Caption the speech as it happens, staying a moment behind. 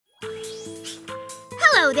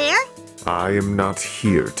Hello there. I am not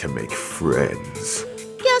here to make friends.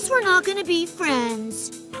 Guess we're not gonna be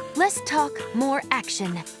friends. Less talk, more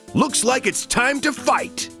action. Looks like it's time to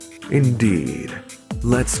fight. Indeed.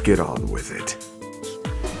 Let's get on with it.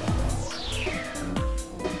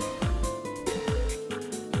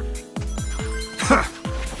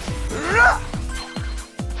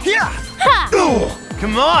 Yeah! Ha! Oh,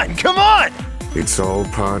 come on, come on! It's all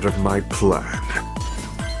part of my plan.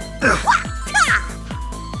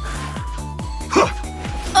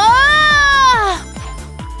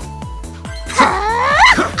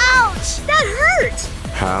 Ouch! That hurt!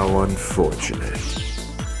 How unfortunate.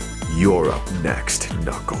 You're up next,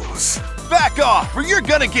 Knuckles. Back off, or you're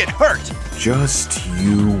gonna get hurt! Just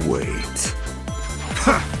you wait.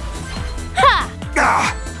 Ha!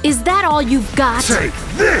 Is that all you've got? Take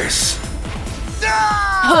this!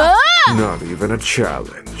 Huh? Not even a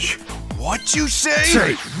challenge. What'd you say?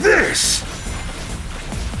 Take this!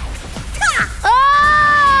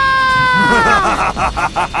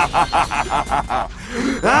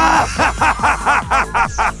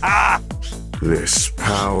 This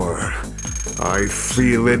power, I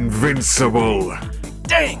feel invincible.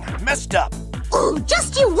 Dang, I messed up. Ooh,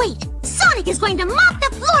 just you wait! Sonic is going to mop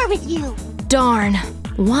the floor with you! Darn.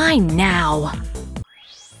 Why now?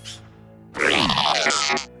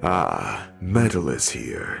 Ah, Metal is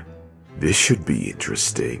here. This should be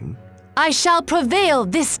interesting. I shall prevail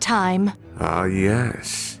this time. Ah,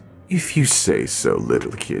 yes. If you say so,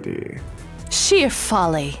 little kitty. Sheer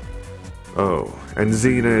folly. Oh, and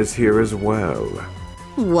Xena is here as well.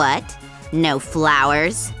 What? No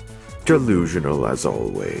flowers? Delusional as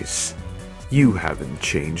always. You haven't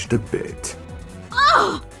changed a bit.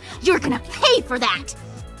 Oh! You're gonna pay for that!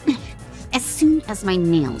 As soon as my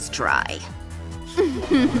nails dry.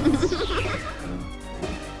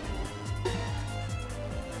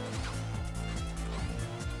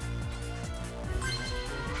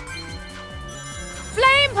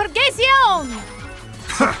 Flame Purgation!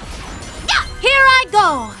 Here I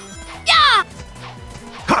go!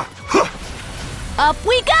 Up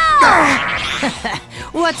we go!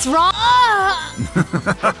 What's wrong?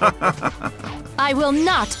 I will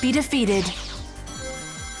not be defeated.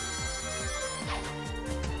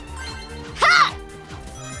 Ha!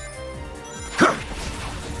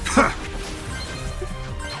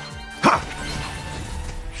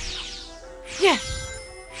 Yeah.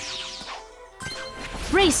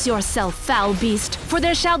 Brace yourself, foul beast, for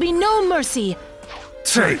there shall be no mercy.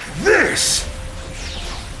 Take this!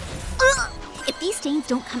 If these stains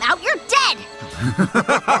don't come out, you're dead!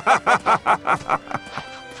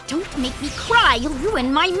 Don't make me cry, you'll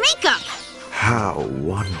ruin my makeup! How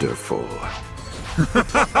wonderful.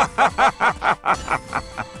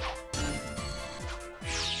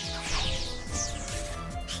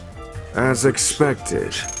 As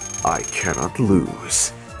expected, I cannot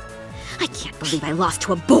lose. I can't believe I lost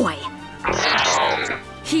to a boy!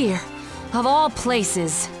 Here, of all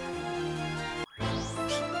places.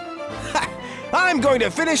 I'm going to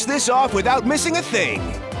finish this off without missing a thing.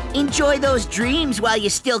 Enjoy those dreams while you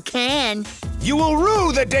still can. You will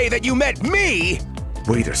rue the day that you met me!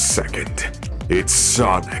 Wait a second. It's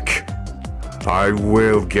Sonic. I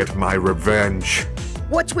will get my revenge.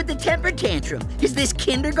 What's with the temper tantrum? Is this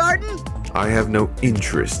kindergarten? I have no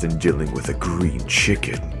interest in dealing with a green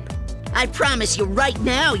chicken. I promise you right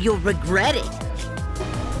now you'll regret it.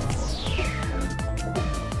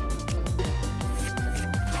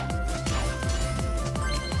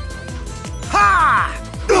 Ha!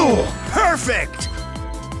 Oh, perfect!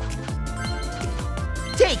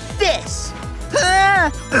 Take this!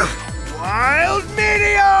 Ah! Wild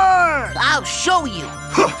meteor! I'll show you!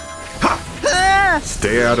 Ah!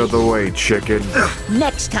 Stay out of the way, chicken.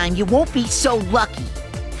 Next time you won't be so lucky.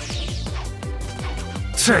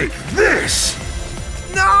 Take this!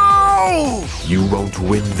 No! You won't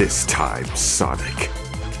win this time, Sonic.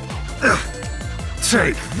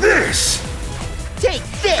 Take this! Take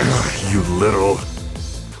this! You little...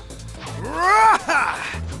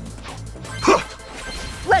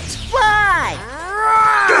 Let's fly!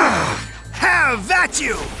 Have at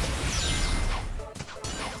you!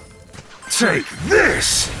 Take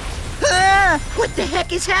this! Ah! What the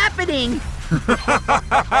heck is happening?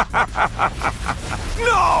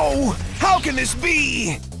 No! How can this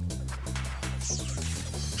be?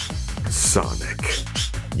 Sonic,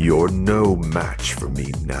 you're no match for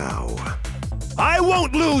me now. I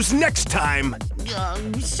won't lose next time!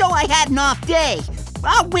 So I had an off day.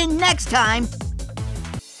 I'll win next time.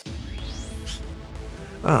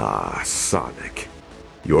 Ah, Sonic.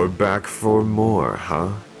 You're back for more,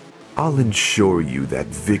 huh? I'll ensure you that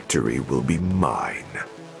victory will be mine.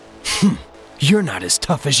 You're not as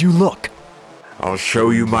tough as you look. I'll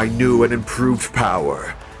show you my new and improved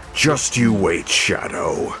power. Just you wait,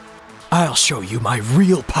 Shadow. I'll show you my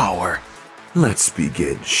real power. Let's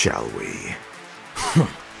begin, shall we?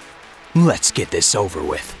 Let's get this over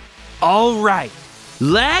with. All right,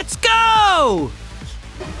 let's go!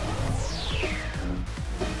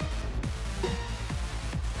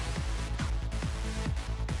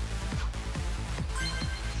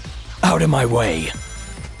 Out of my way.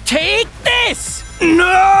 Take this!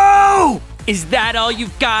 No! Is that all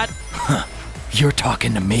you've got? You're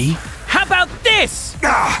talking to me? How about this?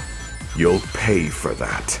 You'll pay for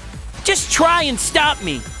that. Just try and stop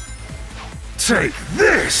me. Take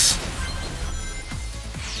this!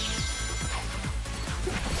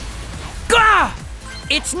 Gah!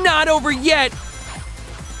 It's not over yet.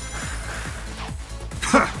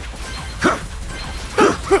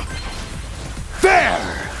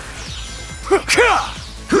 There!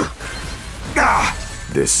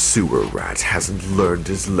 This sewer rat hasn't learned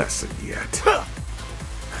his lesson yet.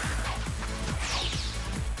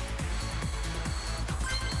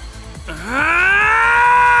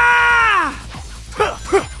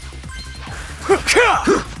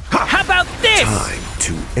 How about this? Time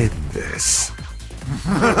to end this.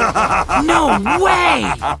 No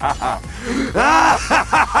way!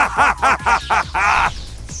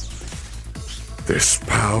 This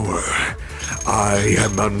power, I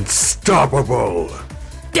am unstoppable.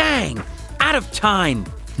 Dang! Out of time.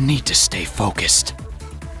 Need to stay focused.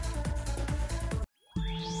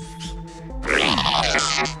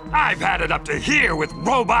 I've had it up to here with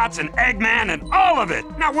robots and Eggman and all of it.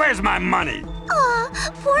 Now where's my money? Aw,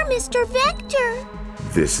 poor Mr. Vector.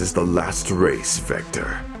 This is the last race,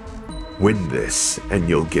 Vector. Win this, and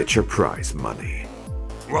you'll get your prize money.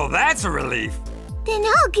 Well, that's a relief. Then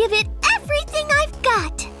I'll give it everything I've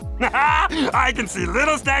got. I can see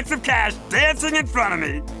little stacks of cash dancing in front of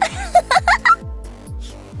me.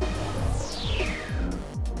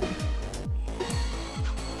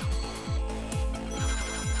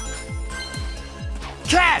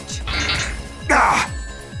 Catch!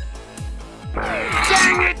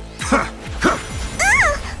 Dang it!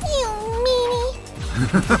 You meanie.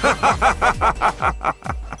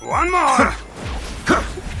 One more!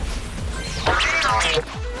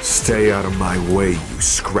 Stay out of my way, you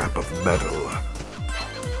scrap of metal.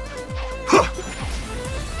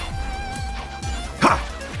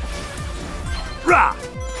 Rah!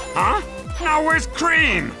 Huh? Now where's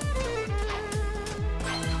Cream?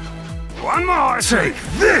 One more! Take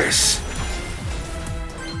this!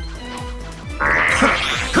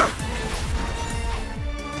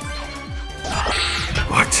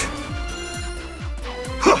 What?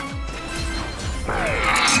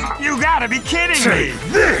 You gotta be kidding me!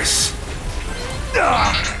 This!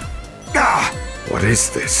 What is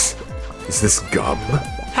this? Is this gum?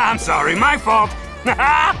 I'm sorry, my fault.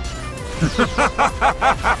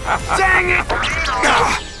 Dang it!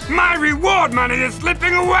 My reward money is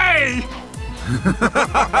slipping away!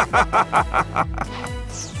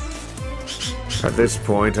 At this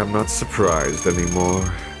point, I'm not surprised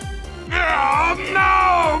anymore. Oh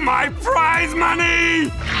no! My prize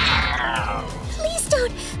money! Please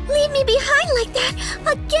don't leave me behind like that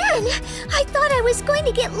again. I thought I was going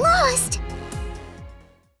to get lost.